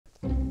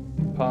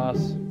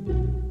Pass.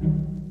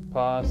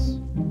 Pass.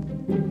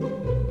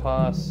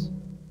 Pass.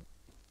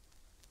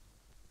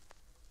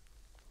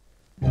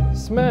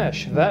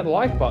 Smash that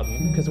like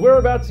button, because we're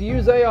about to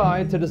use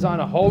AI to design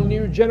a whole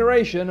new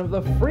generation of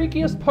the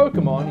freakiest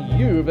Pokemon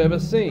you've ever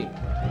seen.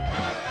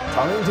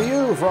 Coming to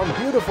you from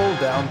beautiful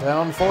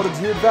downtown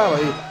Fortitude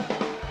Valley,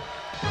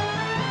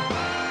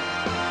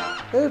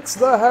 it's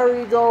the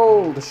Harry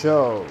Gold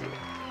Show,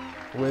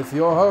 with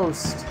your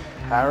host,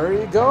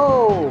 Harry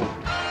Gold.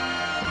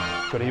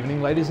 Good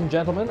evening, ladies and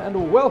gentlemen,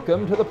 and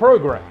welcome to the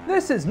program.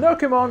 This is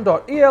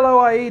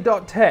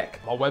Nokumon.eloie.tech,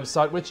 a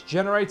website which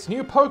generates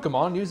new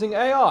Pokemon using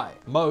AI.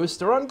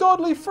 Most are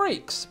ungodly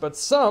freaks, but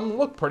some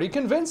look pretty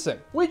convincing.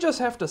 We just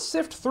have to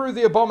sift through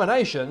the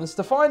abominations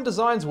to find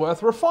designs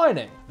worth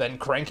refining. Then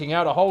cranking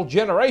out a whole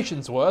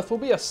generation's worth will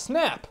be a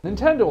snap.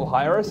 Nintendo will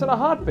hire us in a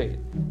heartbeat.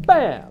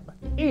 Bam!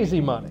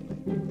 Easy money.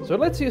 So it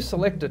lets you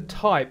select a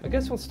type. I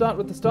guess we'll start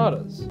with the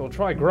starters. We'll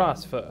try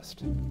grass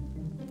first.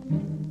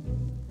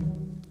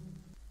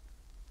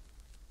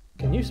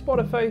 Can you spot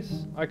a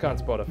face? I can't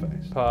spot a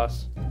face.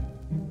 Pass.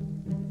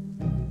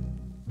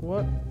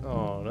 What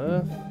on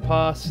earth?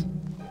 Pass.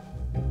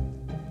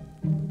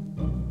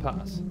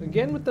 Pass.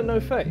 Again with the no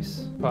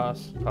face.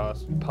 Pass,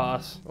 pass,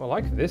 pass. I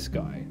like this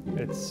guy.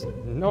 It's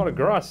not a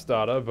grass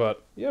starter,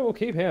 but yeah, we'll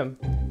keep him.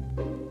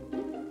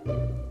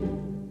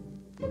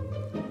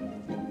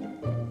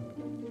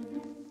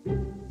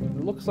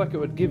 It looks like it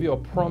would give your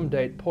prom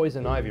date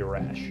poison ivy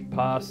rash.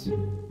 Pass.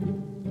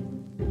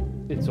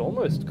 It's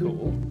almost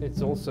cool.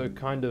 It's also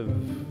kind of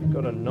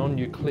got a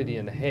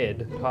non-Euclidean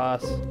head.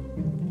 Pass.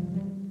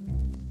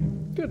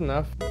 Good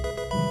enough.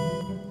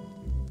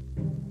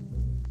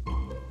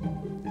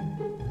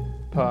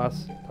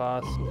 Pass,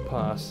 pass,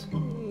 pass.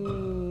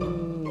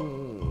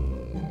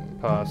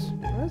 Pass.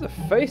 There's a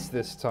face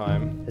this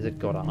time. Has it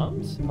got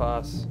arms?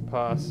 Pass,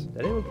 pass.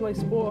 Did anyone play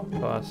Spore?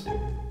 Pass. Is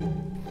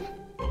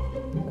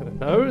that a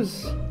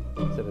nose?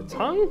 Is it a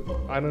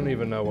tongue? I don't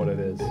even know what it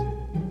is.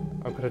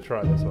 I'm gonna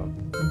try this one.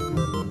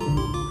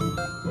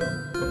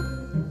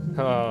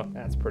 Oh,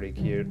 that's pretty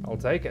cute. I'll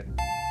take it.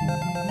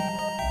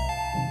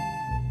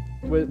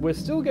 We're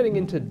still getting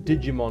into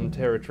Digimon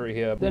territory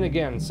here. Then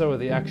again, so are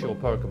the actual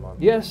Pokemon.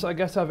 Yes, I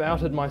guess I've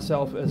outed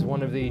myself as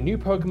one of the new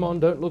Pokemon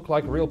don't look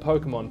like real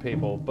Pokemon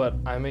people, but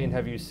I mean,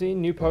 have you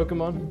seen new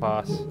Pokemon?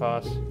 Pass,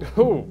 pass.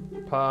 Ooh,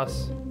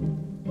 pass.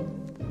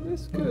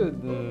 This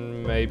could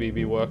maybe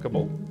be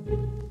workable.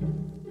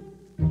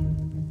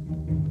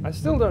 I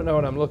still don't know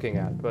what I'm looking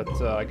at, but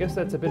I guess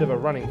that's a bit of a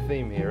running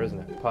theme here, isn't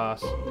it?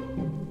 Pass.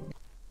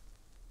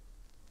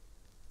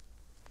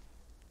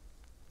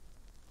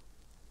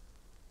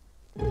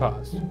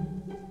 Pass.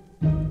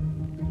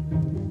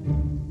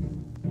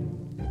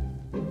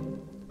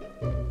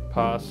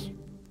 Pass.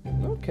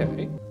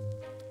 Okay.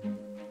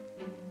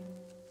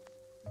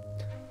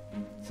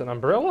 It's an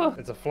umbrella,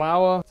 it's a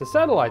flower, it's a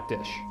satellite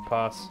dish.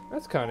 Pass.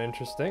 That's kind of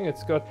interesting.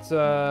 It's got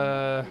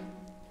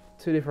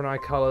 2 different eye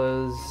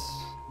colors.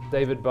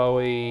 David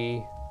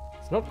Bowie.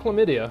 It's not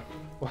chlamydia.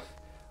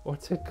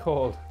 What's it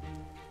called?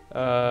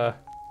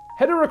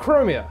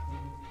 Heterochromia.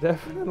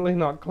 Definitely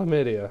not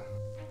chlamydia.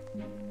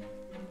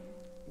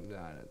 No,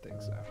 I don't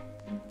think so.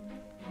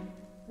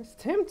 It's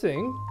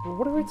tempting, but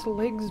what are its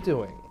legs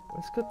doing?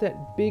 It's got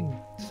that big,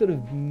 sort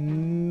of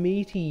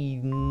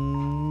meaty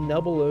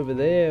nubble over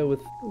there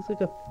with, looks like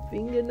a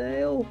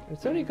fingernail.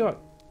 It's only got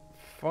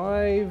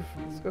 5.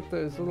 It's got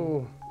those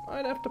little,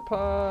 I'd have to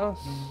pass.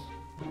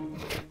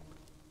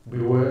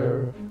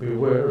 Beware,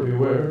 beware,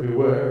 beware,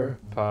 beware.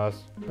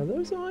 Pass. Are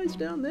those eyes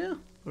down there?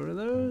 Or are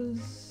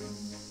those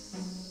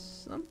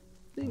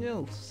something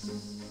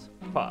else?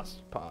 Pass,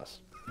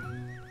 pass.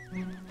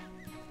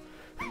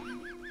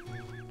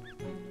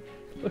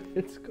 Look,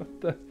 it's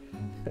got the...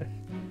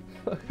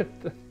 Look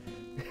at the...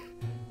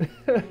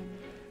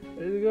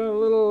 It's got a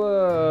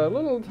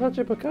little touch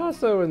of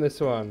Picasso in this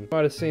one.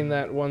 Might have seen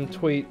that one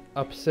tweet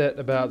upset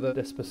about the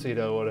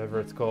Despacito, whatever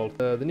it's called.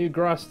 The new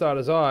grass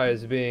starter's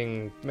eyes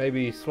being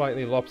maybe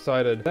slightly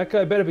lopsided. That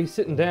guy better be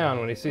sitting down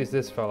when he sees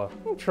this fella.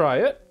 We'll try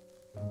it.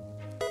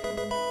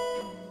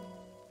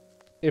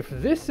 If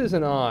this is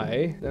an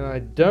eye, then I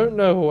don't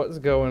know what's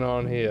going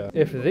on here.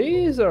 If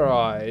these are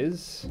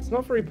eyes, it's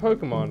not very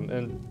Pokemon,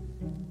 and...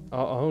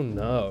 Oh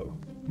no.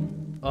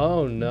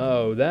 Oh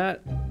no,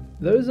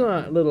 those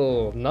aren't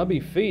little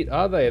nubby feet,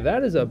 are they?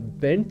 That is a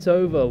bent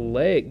over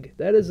leg.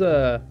 That is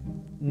a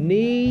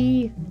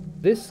knee.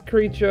 This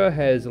creature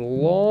has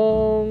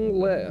long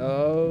legs.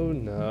 Oh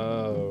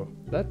no.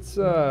 That's,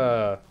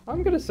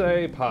 I'm gonna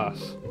say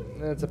pass.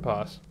 That's a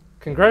pass.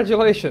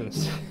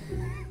 Congratulations.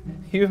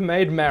 You've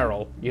made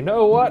Meryl. You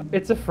know what?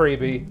 It's a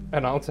freebie,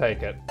 and I'll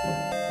take it.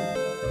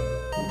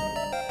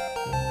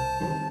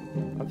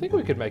 I think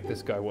we could make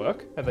this guy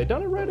work. Have they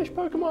done a reddish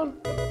Pokemon?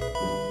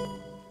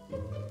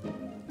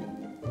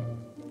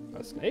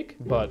 A snake,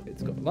 but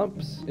it's got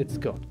lumps, it's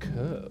got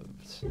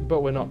curves.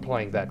 But we're not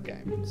playing that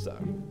game, so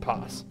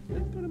pass.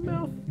 It's got a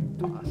mouth.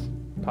 Pass,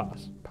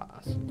 pass,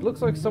 pass. It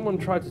looks like someone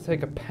tried to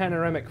take a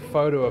panoramic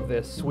photo of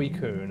their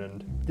Suicune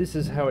and This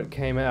is how it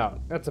came out.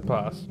 That's a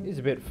pass. He's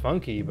a bit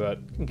funky, but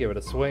you can give it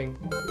a swing.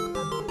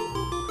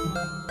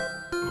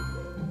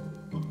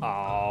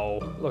 Oh,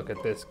 look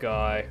at this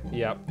guy.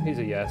 Yep, he's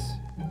a yes.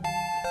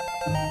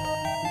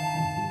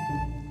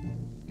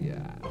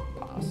 Yeah,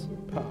 pass,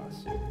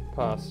 pass,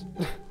 pass.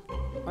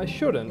 I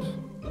shouldn't.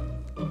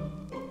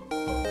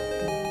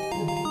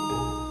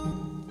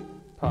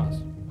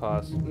 Pass,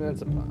 pass,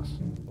 that's a pass.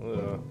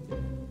 Ugh.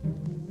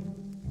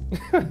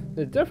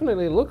 It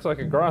definitely looks like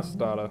a grass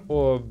starter.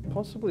 Or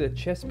possibly a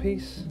chess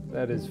piece.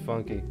 That is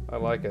funky. I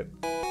like it.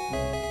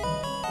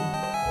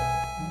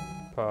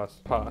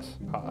 Pass, pass,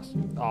 pass.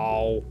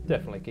 Oh,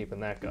 definitely keeping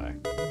that guy.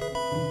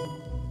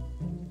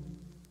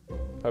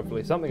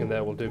 Hopefully something in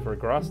there will do for a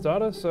grass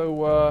starter,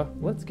 so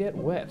let's get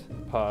wet.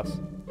 Pass,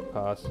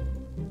 pass,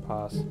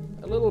 pass.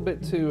 A little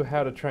bit too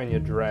How to Train Your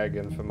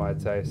Dragon for my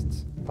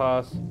tastes.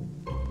 Pass.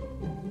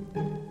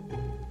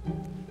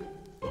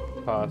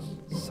 Pass.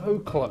 So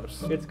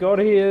close. It's got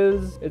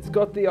ears, it's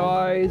got the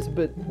eyes,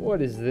 but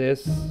what is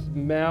this?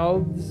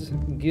 Mouths?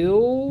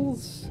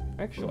 Gills?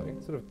 Actually,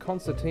 sort of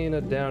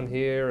concertina down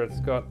here, it's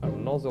got a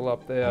nozzle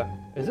up there.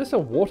 Is this a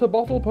water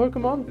bottle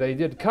Pokemon? They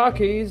did car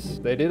keys,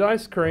 they did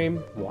ice cream.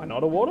 Why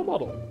not a water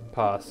bottle?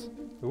 Pass.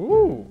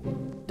 Ooh,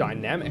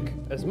 dynamic.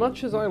 As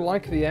much as I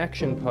like the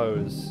action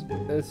pose,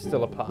 it's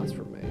still a pass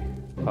from me.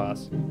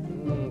 Pass.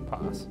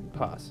 Pass.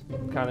 Pass.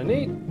 Kinda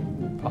neat.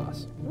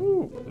 Pass.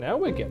 Ooh, now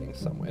we're getting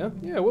somewhere.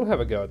 Yeah, we'll have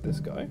a go at this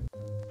guy.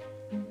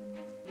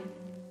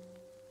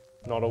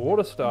 Not a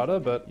water starter,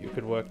 but you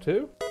could work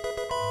too.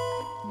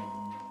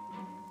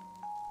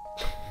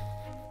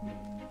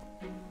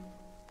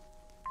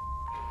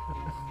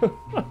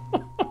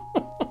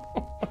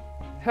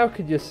 How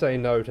could you say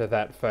no to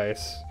that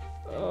face?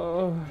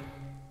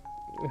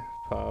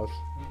 Pass.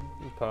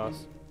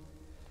 Pass.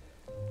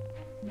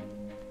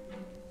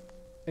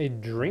 A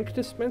drink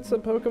dispenser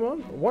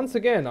Pokemon? Once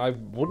again, I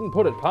wouldn't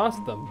put it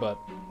past them, but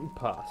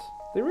pass.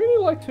 They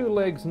really like 2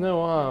 legs,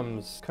 no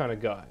arms kind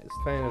of guys.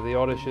 Fan of the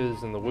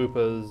Oddishes and the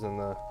Whoopers and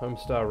the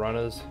Homestar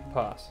Runners.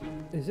 Pass.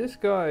 Is this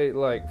guy,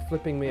 like,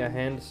 flipping me a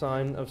hand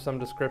sign of some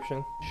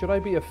description? Should I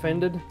be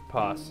offended?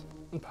 Pass.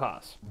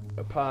 Pass.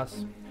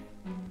 Pass.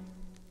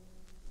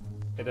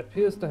 It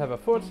appears to have a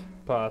foot.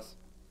 Pass.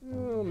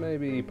 Oh,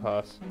 maybe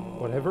pass.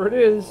 Whatever it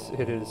is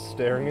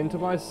staring into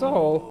my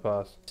soul.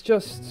 Pass. It's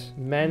just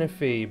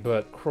Manaphy,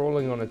 but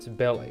crawling on its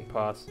belly.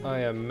 Pass.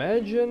 I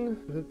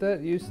imagine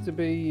that used to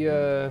be,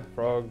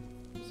 Frog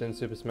in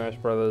Super Smash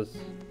Brothers.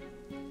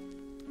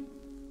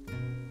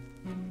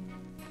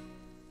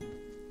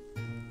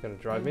 Gonna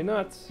drive me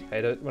nuts.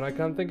 Hate it when I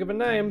can't think of a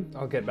name.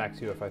 I'll get back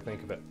to you if I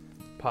think of it.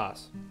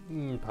 Pass.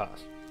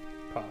 Pass.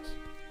 Pass.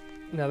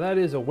 Now that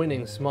is a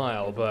winning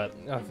smile, but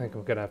I think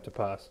I'm gonna have to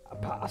pass. A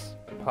pass.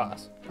 A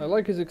pass. I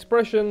like his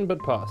expression, but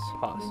pass.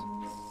 Pass.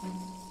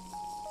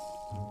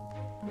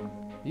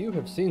 You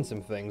have seen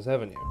some things,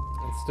 haven't you?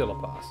 It's still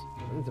a pass.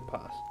 It's a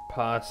pass.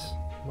 Pass.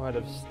 Might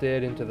have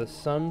stared into the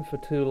sun for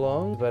too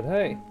long, but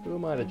hey, who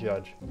am I to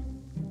judge?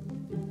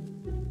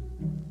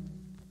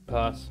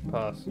 Pass.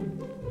 Pass.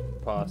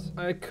 Pass.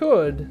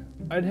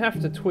 I'd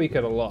have to tweak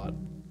it a lot.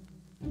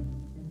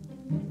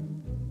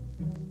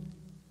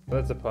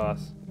 That's a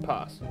pass.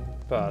 Pass.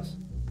 Pass.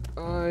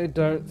 I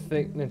don't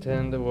think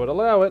Nintendo would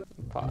allow it.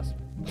 Pass.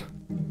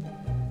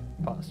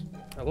 Pass.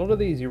 A lot of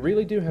these you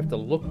really do have to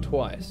look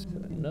twice.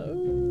 A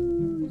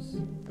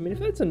nose? I mean, if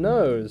that's a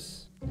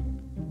nose...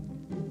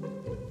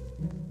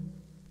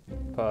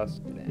 Pass.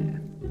 Nah.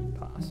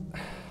 Pass.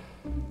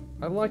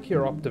 I like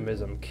your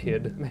optimism,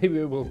 kid.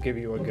 Maybe we'll give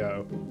you a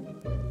go.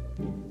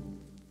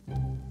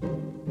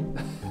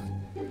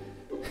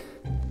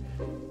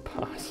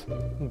 Pass.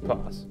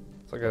 Pass.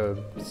 It's like a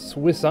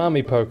Swiss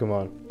Army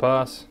Pokemon.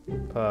 Pass.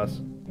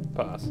 Pass.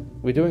 Pass.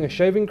 We're doing a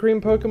shaving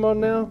cream Pokemon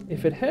now?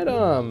 If it had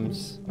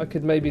arms, I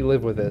could maybe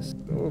live with this.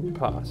 Oh,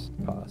 pass.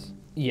 Pass.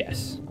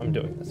 Yes, I'm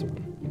doing this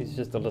one. He's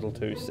just a little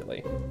too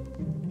silly.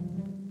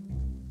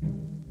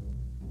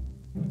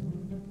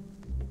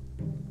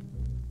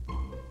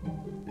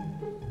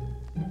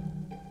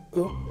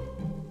 Oh.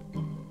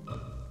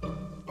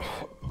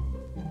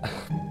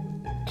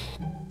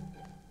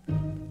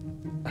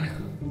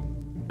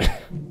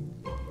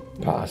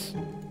 Pass.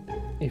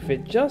 If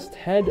it just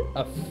had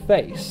a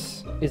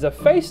face. Is a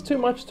face too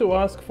much to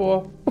ask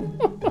for?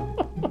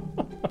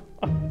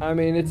 I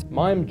mean, it's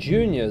Mime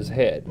Jr.'s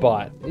head,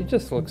 but it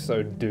just looks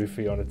so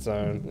doofy on its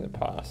own.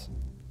 Pass.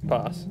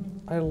 Pass.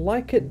 I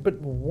like it, but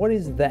what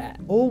is that?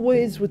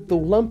 Always with the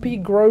lumpy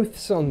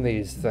growths on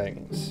these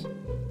things.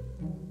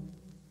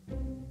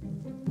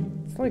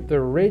 It's like the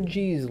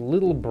Reggie's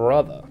little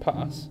brother.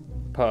 Pass.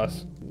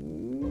 Pass.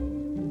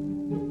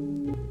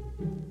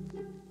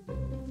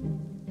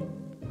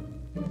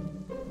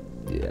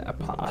 Yeah,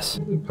 pass.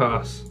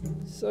 Pass.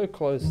 So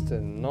close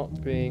to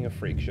not being a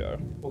freak show.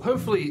 Well,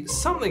 hopefully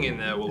something in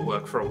there will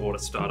work for a water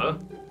starter.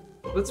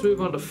 Let's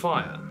move on to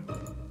fire.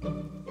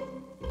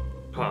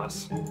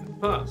 Pass.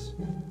 Pass.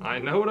 I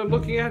know what I'm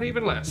looking at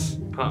even less.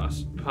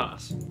 Pass.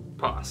 Pass.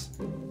 Pass.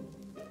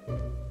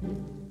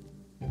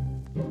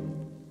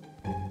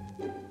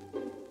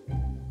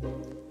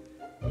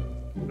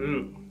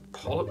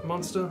 bullet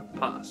monster?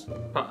 Pass.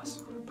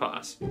 Pass.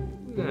 Pass.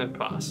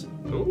 Pass.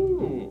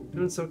 Ooh,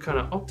 doing some kind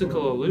of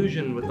optical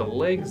illusion with the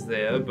legs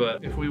there,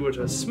 but if we were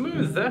to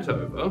smooth that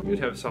over, you'd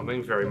have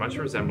something very much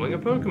resembling a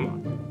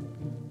Pokemon.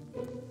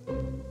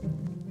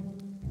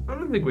 I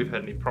don't think we've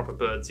had any proper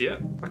birds yet.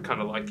 I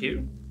kind of like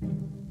you.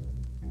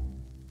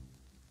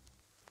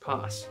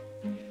 Pass.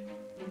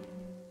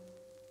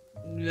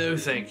 No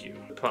thank you.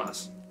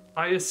 Pass.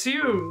 I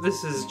assume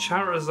this is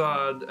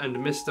Charizard and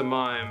Mr.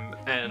 Mime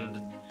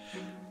and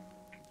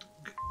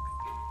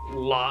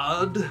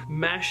lard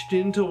mashed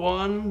into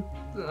one?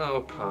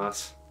 Oh,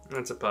 pass.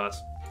 That's a pass.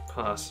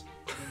 Pass.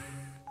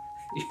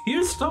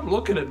 You stop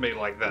looking at me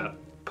like that.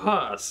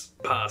 Pass.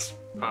 Pass.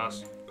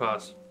 Pass.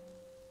 Pass.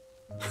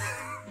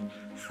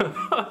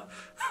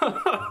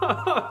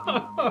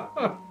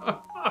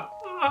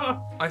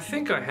 I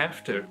think I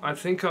have to. I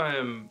think I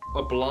am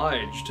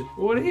obliged.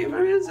 What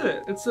even is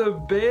it? It's a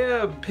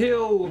bear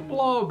pill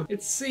blob.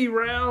 It's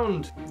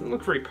C-round. Doesn't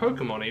look very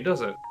Pokemon-y,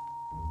 does it?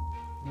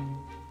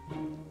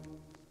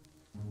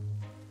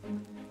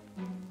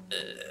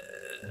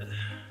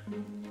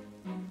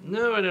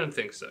 No, I don't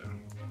think so.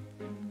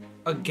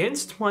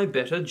 Against my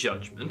better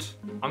judgment,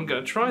 I'm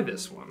gonna try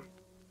this one.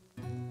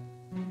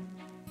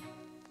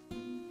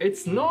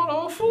 It's not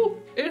awful.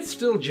 It's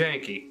still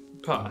janky.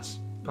 Pass.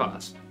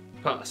 Pass.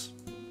 Pass.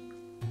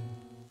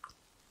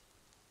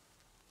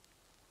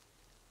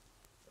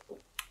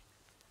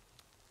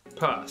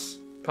 Pass.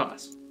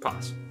 Pass.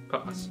 Pass.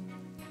 Pass.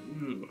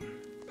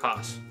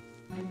 Pass.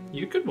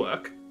 You could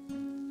work.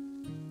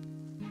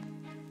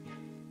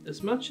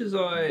 As much as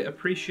I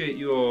appreciate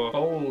your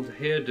bold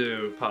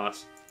hairdo,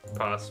 pass,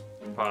 pass,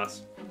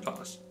 pass,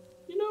 pass.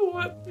 You know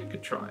what? We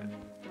could try it.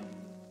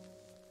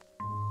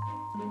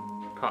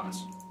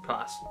 Pass,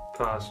 pass,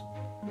 pass,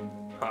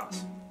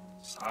 pass.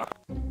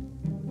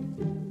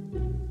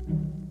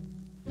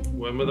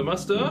 One with a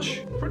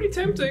mustache? Pretty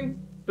tempting,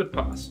 but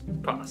pass,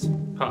 pass,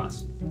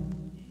 pass.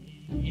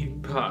 You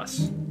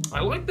pass. I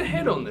like the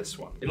head on this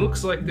one. It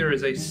looks like there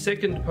is a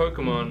second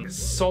Pokemon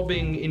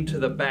sobbing into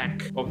the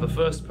back of the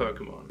first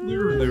Pokemon.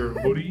 There,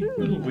 buddy.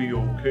 It'll be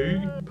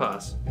okay.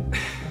 Pass.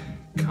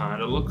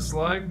 Kinda looks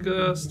like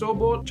a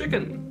store-bought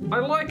chicken. I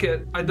like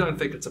it. I don't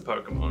think it's a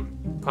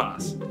Pokemon.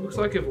 Pass. Looks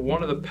like if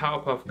one of the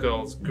Powerpuff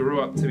Girls grew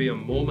up to be a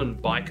Mormon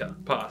biker.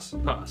 Pass.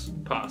 Pass.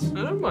 Pass.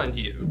 I don't mind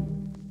you.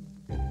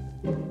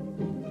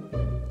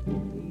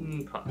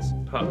 Pass.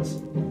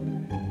 Pass.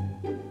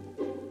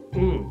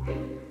 Ooh.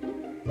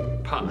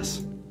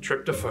 Pass.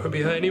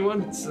 Tryptophobia,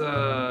 anyone? It's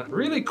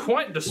really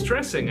quite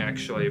distressing,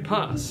 actually.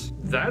 Pass.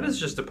 That is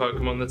just a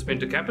Pokemon that's been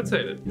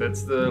decapitated.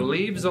 That's the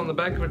leaves on the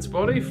back of its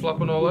body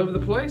flopping all over the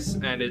place,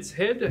 and its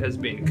head has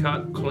been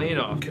cut clean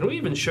off. Can we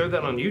even show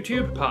that on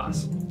YouTube?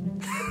 Pass.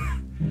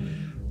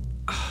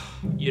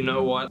 You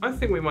know what? I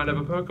think we might have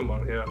a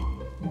Pokemon here.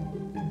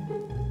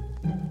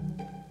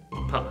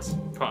 Pass.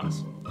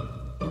 Pass.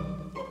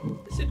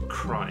 Is it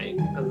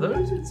crying? Are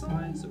those its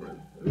eyes, or are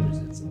those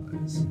its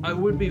eyes? I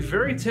would be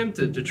very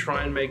tempted to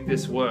try and make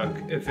this work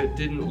if it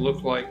didn't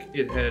look like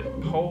it had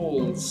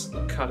holes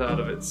cut out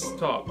of its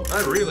top.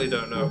 I really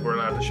don't know if we're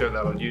allowed to show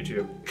that on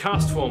YouTube.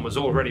 Castform was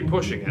already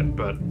pushing it,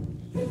 but...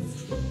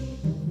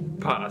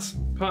 Pass.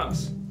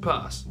 Pass.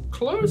 Pass.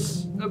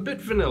 Close. A bit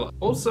vanilla.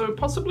 Also,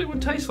 possibly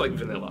would taste like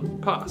vanilla.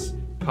 Pass.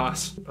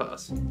 Pass.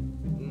 Pass.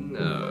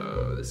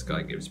 No, this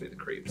guy gives me the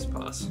creeps.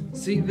 Pass.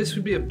 See, this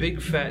would be a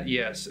big fat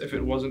yes if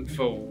it wasn't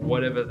for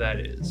whatever that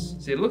is.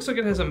 See, it looks like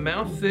it has a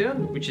mouth there,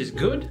 which is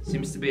good.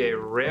 Seems to be a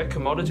rare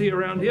commodity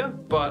around here,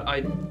 but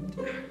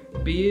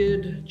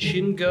beard,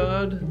 chin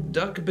guard,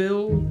 duck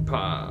bill,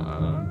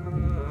 pass.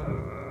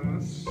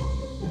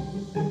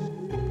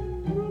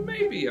 Well,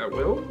 maybe I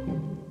will.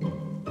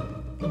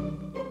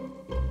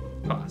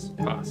 Pass,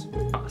 pass,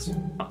 pass,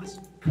 pass.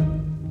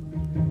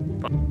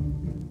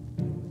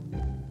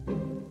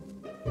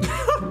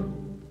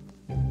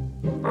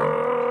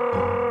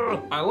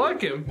 I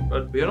like him,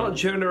 but we are not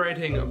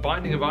generating a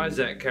Binding of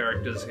Isaac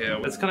characters here.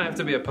 It's gonna have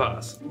to be a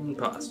pass.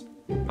 Pass.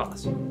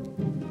 Pass.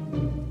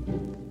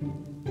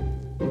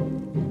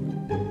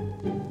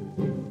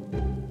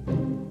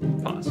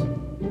 Pass.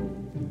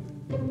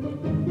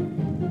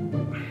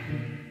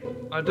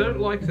 I don't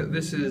like that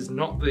this is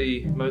not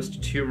the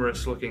most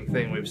tumorous looking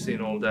thing we've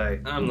seen all day.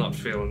 I'm not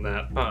feeling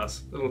that.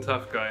 Pass. Little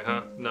tough guy,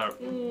 huh? No.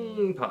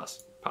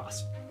 Pass.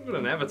 Pass. We've got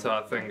an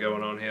avatar thing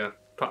going on here.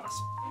 Pass.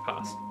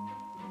 Pass.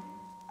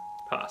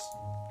 Pass.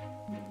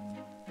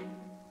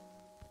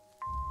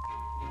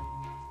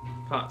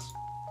 Pass.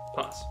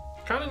 Pass.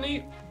 Kinda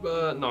neat,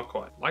 but not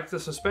quite. Like the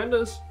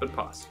suspenders, but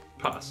pass.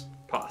 Pass.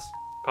 Pass.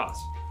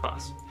 Pass.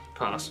 Pass.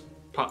 Pass.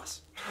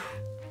 Pass.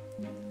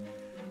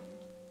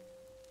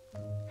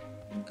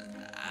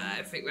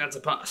 I think that's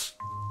a pass.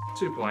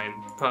 Too plain.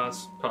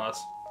 Pass.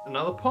 Pass.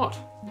 Another pot.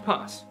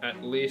 Pass.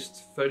 At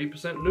least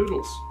 30%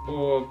 noodles.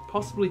 Or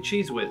possibly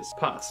Cheese Whiz.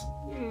 Pass.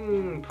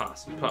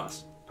 Pass.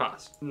 Pass.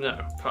 Pass. No.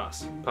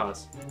 Pass.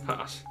 Pass.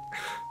 Pass.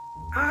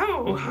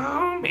 Oh,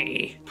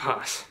 homie.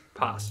 Pass.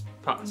 Pass.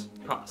 Pass.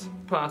 Pass.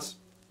 Pass.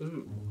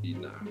 Ooh,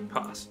 no,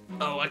 pass.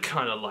 Oh, I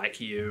kinda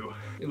like you.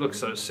 You look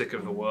so sick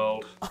of the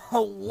world.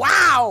 Oh,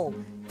 wow!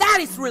 That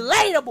is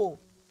relatable!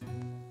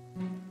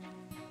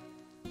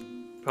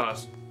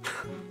 Pass.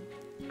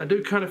 I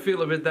do kind of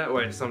feel a bit that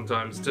way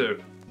sometimes, too.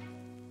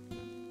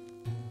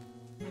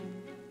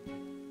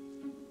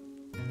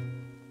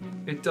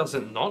 It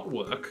doesn't not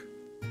work.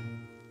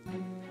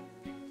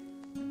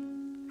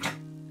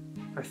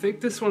 I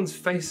think this one's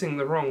facing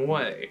the wrong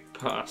way.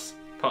 Pass.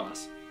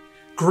 Pass.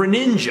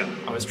 Greninja!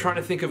 I was trying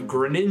to think of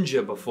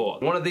Greninja before.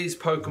 One of these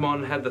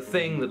Pokemon had the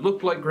thing that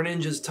looked like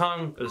Greninja's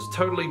tongue. It was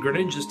totally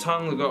Greninja's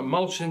tongue that got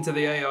mulched into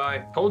the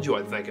AI. Told you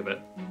I'd think of it.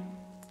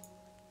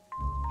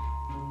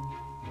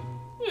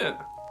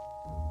 Yeah.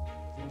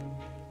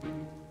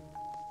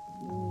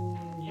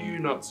 You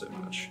not so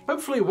much.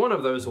 Hopefully one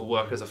of those will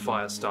work as a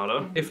fire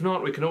starter. If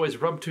not, we can always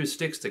rub two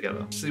sticks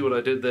together. See what I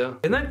did there?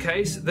 In that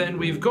case, then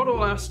we've got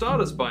all our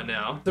starters by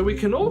now. So we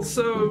can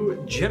also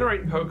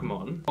generate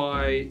Pokemon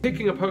by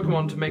picking a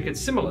Pokemon to make it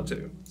similar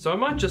to. So I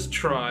might just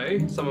try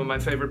some of my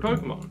favorite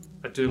Pokemon.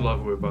 I do love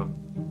Wooper.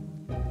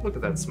 Look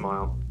at that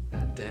smile.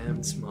 That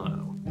damn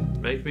smile.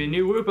 Make me a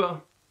new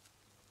Wooper.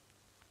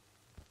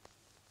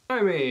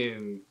 I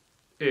mean,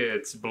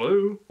 it's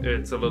blue.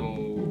 It's a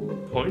little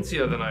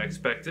pointier than I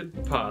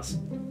expected. Pass.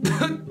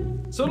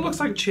 So it looks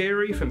like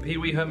Cherry from Pee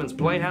Wee Herman's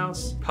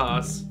Playhouse.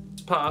 Pass.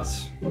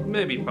 Pass.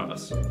 Maybe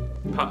pass.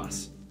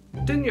 Pass.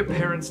 Didn't your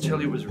parents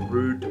tell you it was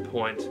rude to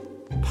point?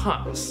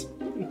 Pass.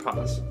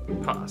 Pass.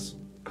 Pass.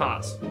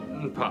 Pass.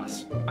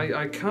 Pass.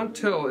 I can't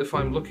tell if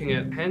I'm looking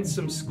at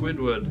Handsome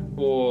Squidward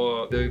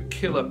or the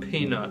killer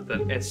peanut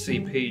that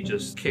SCP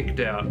just kicked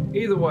out.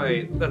 Either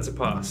way, that's a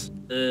pass.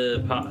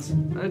 Pass.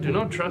 I do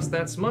not trust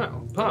that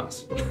smile.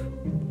 Pass.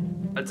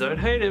 I don't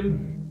hate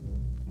him.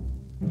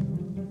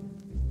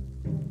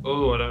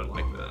 Oh, I don't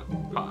like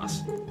that.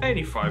 Pass.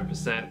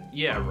 85%.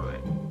 Yeah, right.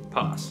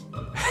 Pass.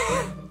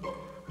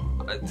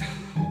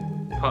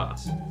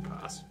 Pass.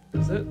 Pass.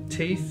 Is that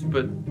teeth,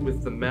 but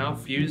with the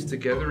mouth fused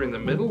together in the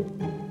middle?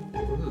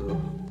 Ugh.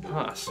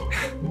 Pass.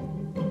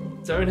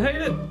 Don't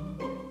hate it.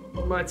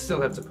 Might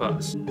still have to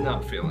pass.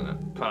 Not feeling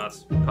it.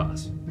 Pass.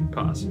 Pass.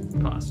 Pass.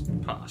 Pass.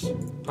 Pass.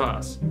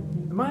 Pass.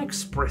 Am I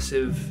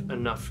expressive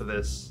enough for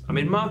this? I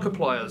mean,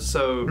 Markiplier's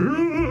so...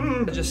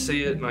 I just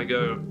see it and I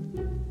go...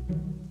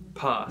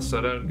 Pass.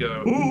 I don't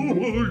go... Oh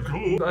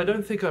my god! I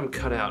don't think I'm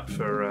cut out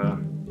for,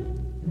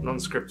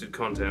 non-scripted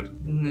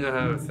content.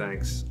 No,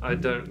 thanks. I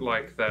don't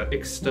like that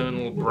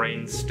external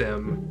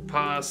brainstem.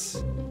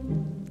 Pass.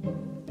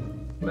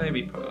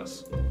 Maybe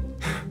pass.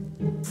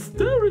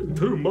 Stare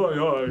into my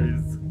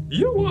eyes.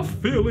 You are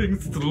feeling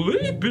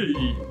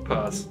sleepy.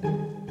 Pass.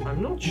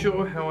 I'm not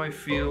sure how I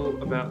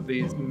feel about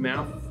these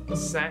mouth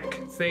sack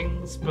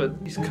things, but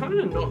he's kind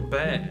of not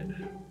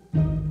bad.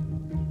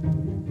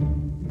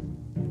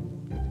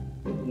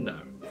 No,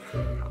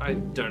 I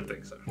don't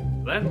think so.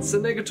 That's a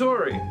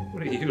negatory.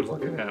 What are you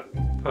looking at?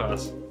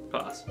 Pass.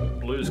 Pass.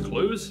 Blue's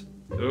Clues?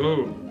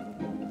 Oh,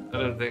 I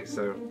don't think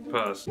so.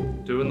 Pass.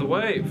 Doing the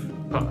wave?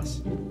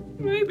 Pass.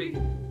 Maybe.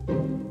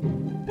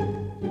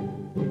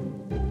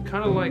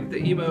 Kind of like the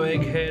emo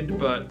egghead,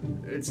 but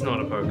it's not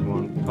a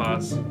Pokemon.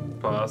 Pass.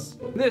 Pass.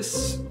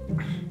 This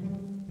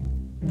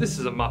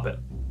is a Muppet.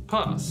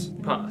 Pass.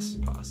 Pass.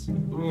 Pass.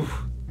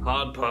 Oof.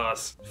 Hard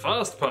pass.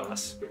 Fast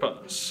pass.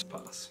 Pass.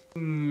 Pass.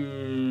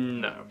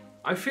 No.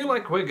 I feel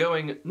like we're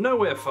going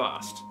nowhere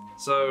fast.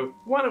 So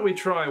why don't we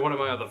try one of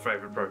my other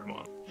favorite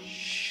Pokemon?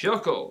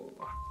 Shuckle.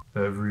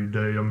 Every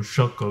day I'm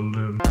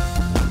shuckling.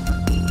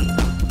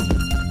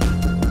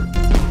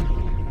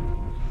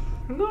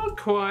 Not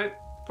quite.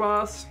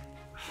 Pass.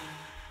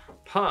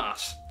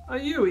 Pass. Are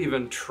you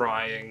even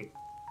trying?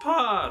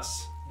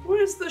 Pass.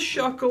 Where's the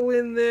Shuckle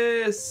in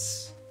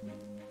this?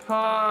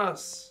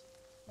 Pass.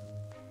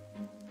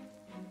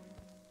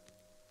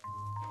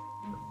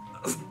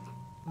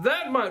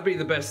 That might be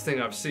the best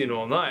thing I've seen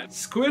all night.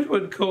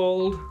 Squidward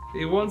called.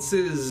 He wants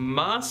his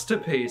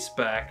masterpiece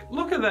back.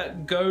 Look at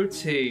that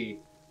goatee.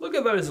 Look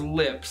at those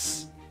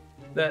lips.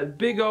 That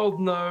big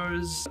old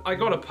nose. I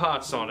got a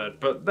pass on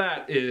it, but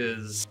that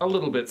is a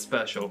little bit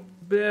special.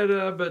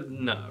 Better, but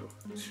no.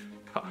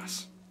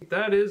 Pass.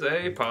 That is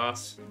a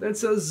pass.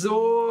 That's a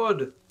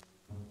Zord.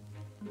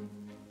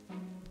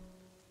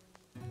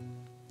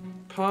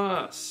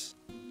 Pass.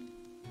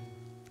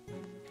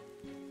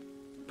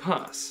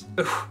 Pass.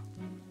 Ugh.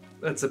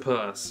 That's a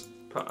pass.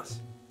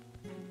 Pass.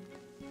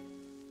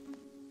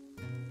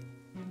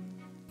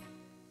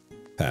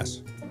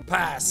 Pass.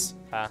 Pass.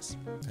 Pass.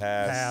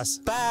 Pass.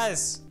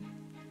 Pass.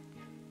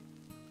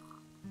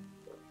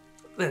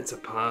 That's a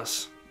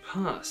pass.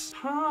 Pass.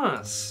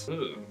 Pass.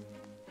 Ooh.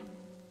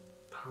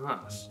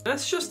 Pass.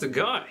 That's just a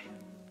guy.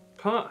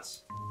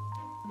 Pass.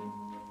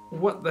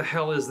 What the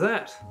hell is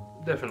that?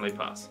 Definitely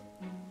pass.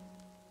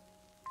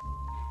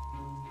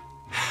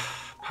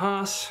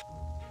 Pass.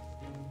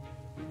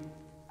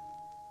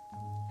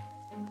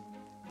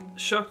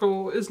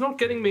 Shuckle is not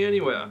getting me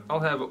anywhere. I'll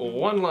have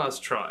one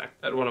last try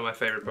at one of my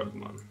favorite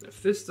Pokemon.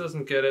 If this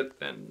doesn't get it,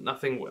 then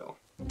nothing will.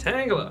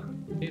 Tangela.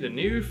 Need a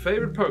new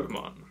favorite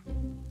Pokemon.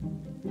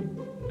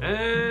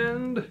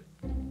 And...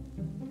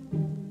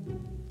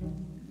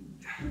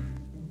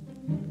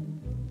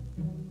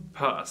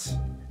 pass.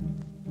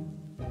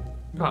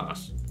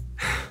 Pass.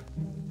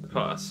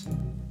 Pass.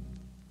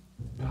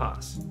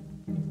 Pass.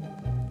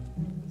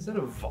 Is that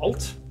a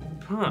vault?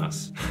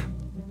 Pass.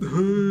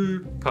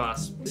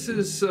 Pass. This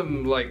is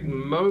some, like,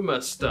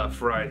 MoMA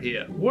stuff right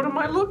here. What am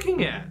I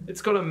looking at?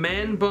 It's got a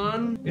man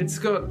bun. It's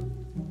got...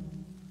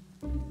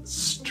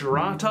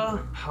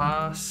 strata.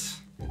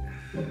 Pass.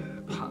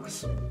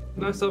 Pass.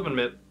 Nice oven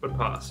mitt, but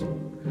pass.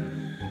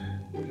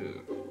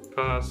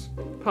 Pass.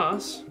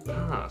 Pass.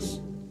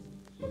 Pass.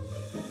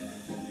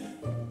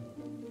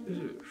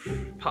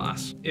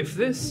 Pass. If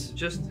this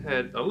just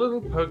had a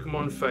little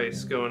Pokemon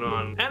face going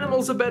on.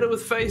 Animals are better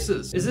with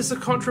faces. Is this a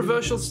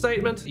controversial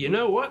statement? You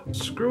know what?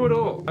 Screw it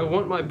all. I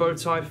want my bow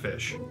tie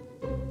fish.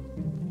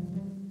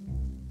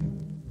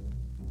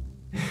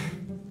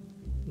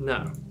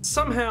 No.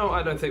 Somehow,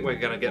 I don't think we're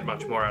gonna get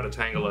much more out of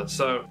Tangela,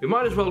 so we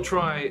might as well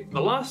try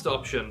the last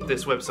option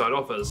this website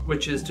offers,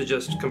 which is to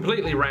just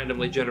completely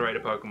randomly generate a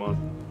Pokemon.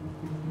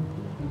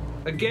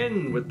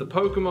 Again, with the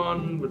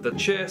Pokemon, with the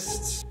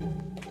chests.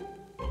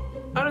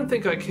 I don't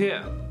think I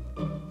care.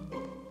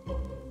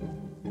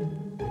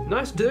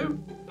 Nice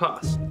do.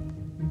 Pass.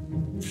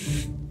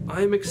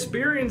 I am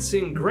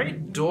experiencing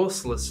great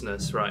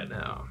dorselessness right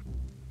now.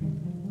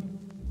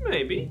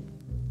 Maybe.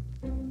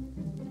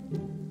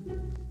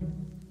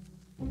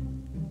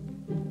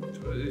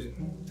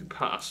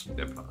 Pass.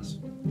 Yeah, pass.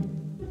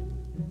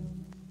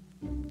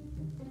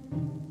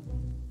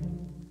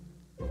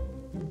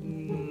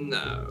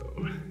 No.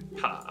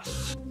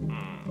 Pass.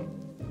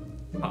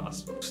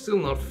 Pass. Still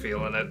not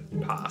feeling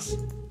it. Pass.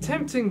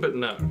 Tempting, but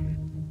no.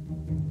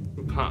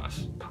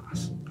 Pass.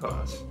 Pass.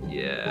 Pass.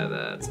 Yeah,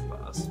 that's a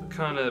pass.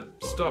 Kind of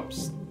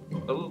stops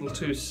a little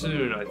too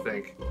soon, I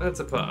think. That's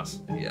a pass.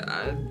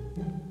 Yeah.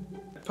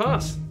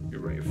 Pass.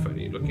 You're very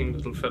funny looking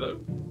little fellow.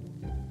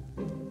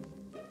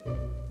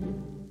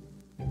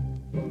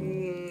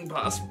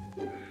 Pass.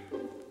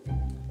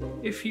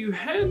 If you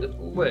had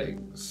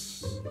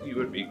legs, you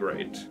would be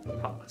great.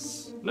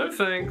 Pass. No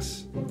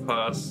thanks.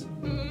 Pass.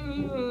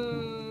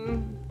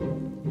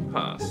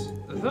 Pass.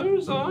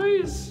 Those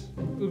eyes?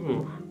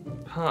 Ooh.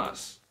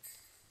 Pass.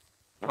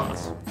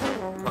 Pass.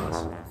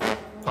 Pass.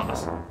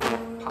 Pass.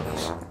 Pass.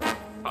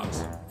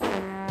 Pass.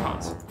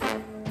 Pass.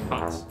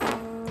 Pass.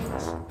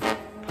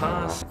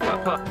 Pass. Pass.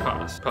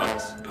 Pass. Pass.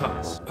 Pass.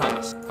 Pass. Pass.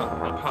 Pass. Pass.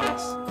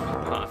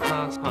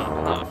 Pass. Pass.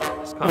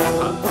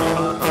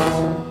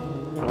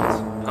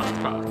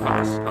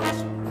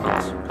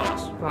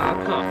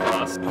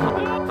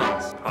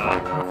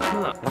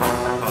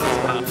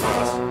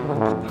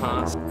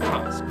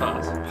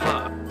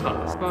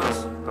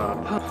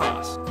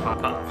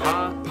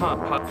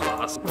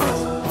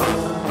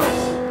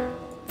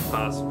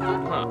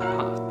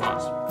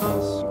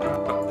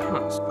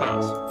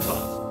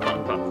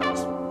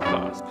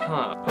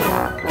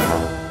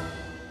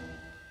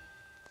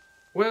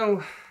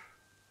 Well,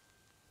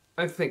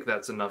 I think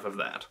that's enough of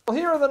that. Well,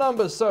 here are the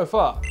numbers so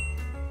far.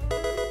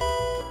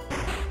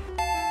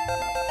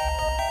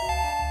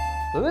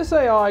 So this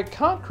AI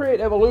can't create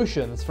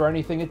evolutions for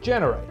anything it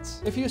generates.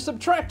 If you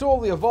subtract all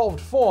the evolved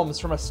forms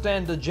from a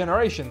standard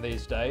generation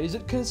these days,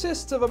 it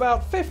consists of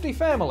about 50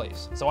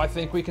 families. So I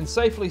think we can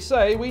safely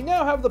say we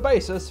now have the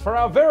basis for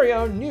our very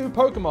own new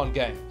Pokemon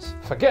games.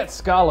 Forget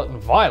Scarlet and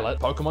Violet,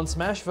 Pokemon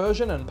Smash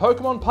version and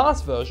Pokemon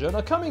Pass version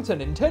are coming to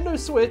Nintendo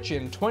Switch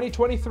in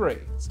 2023.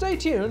 Stay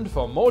tuned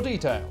for more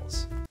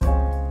details.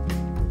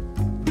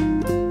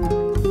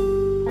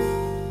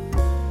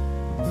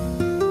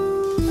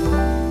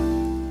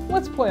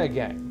 Let's play a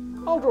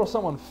game. I'll draw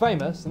someone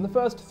famous, and the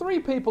first 3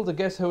 people to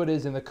guess who it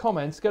is in the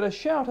comments get a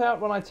shout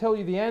out when I tell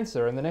you the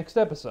answer in the next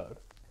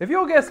episode. If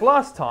your guess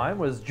last time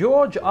was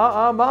George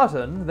R.R.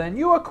 Martin, then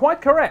you are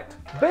quite correct.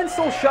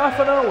 Bensel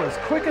Sharfener was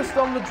quickest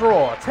on the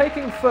draw,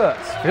 taking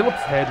first.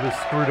 Philip's head was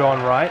screwed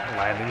on right,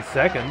 landing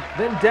second.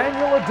 Then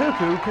Daniel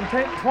Aduku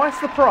contained twice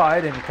the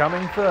pride in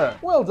coming third.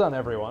 Well done,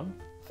 everyone.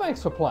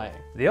 Thanks for playing.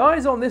 The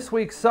eyes on this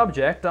week's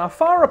subject are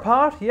far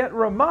apart yet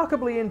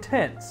remarkably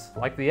intense,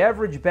 like the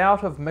average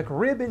bout of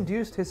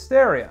McRib-induced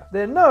hysteria.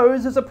 Their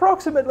nose is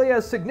approximately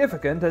as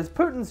significant as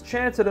Putin's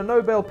chance at a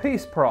Nobel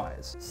Peace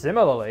Prize.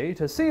 Similarly,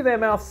 to see their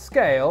mouths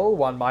scale,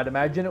 one might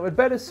imagine it would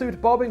better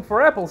suit bobbing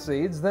for apple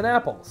seeds than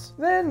apples.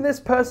 Then this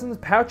person's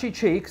pouchy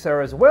cheeks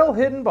are as well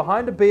hidden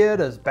behind a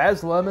beard as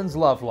Baz Luhrmann's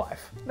love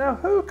life. Now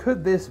who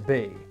could this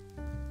be?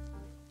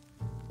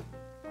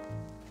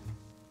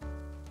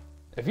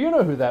 If you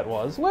know who that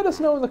was, let us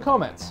know in the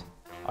comments.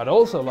 I'd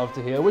also love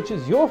to hear which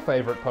is your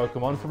favourite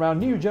Pokemon from our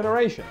new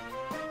generation.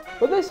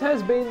 But this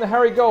has been the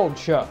Harry Gold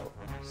Show,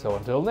 so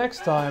until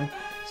next time,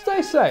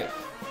 stay safe,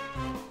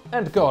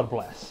 and God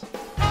bless.